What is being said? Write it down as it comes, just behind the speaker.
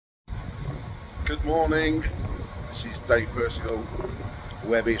Good morning, this is Dave Percival,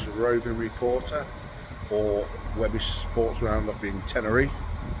 WEBBY'S roving reporter for WEBBY'S Sports Roundup in Tenerife.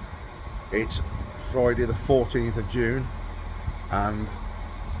 It's Friday the 14th of June and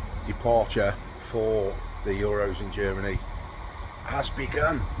departure for the Euros in Germany has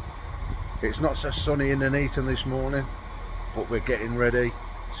begun. It's not so sunny in Nuneaton this morning, but we're getting ready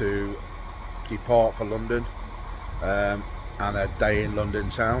to depart for London and a day in London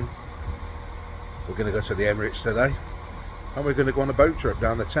town. We're going to go to the Emirates today and we're going to go on a boat trip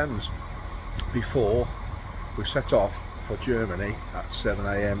down the Thames before we set off for Germany at 7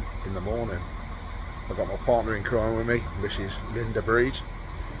 AM in the morning. I've got my partner in crime with me, Mrs. Linda Breed.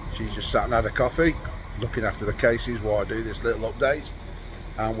 She's just sat and had a coffee looking after the cases while I do this little update,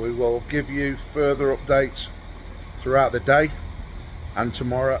 and we will give you further updates throughout the day and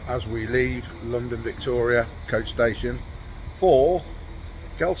tomorrow as we leave London Victoria coach station for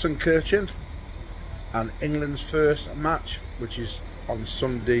Gelsenkirchen and England's first match, which is on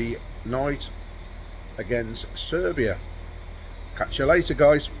Sunday night against Serbia. Catch you later,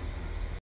 guys.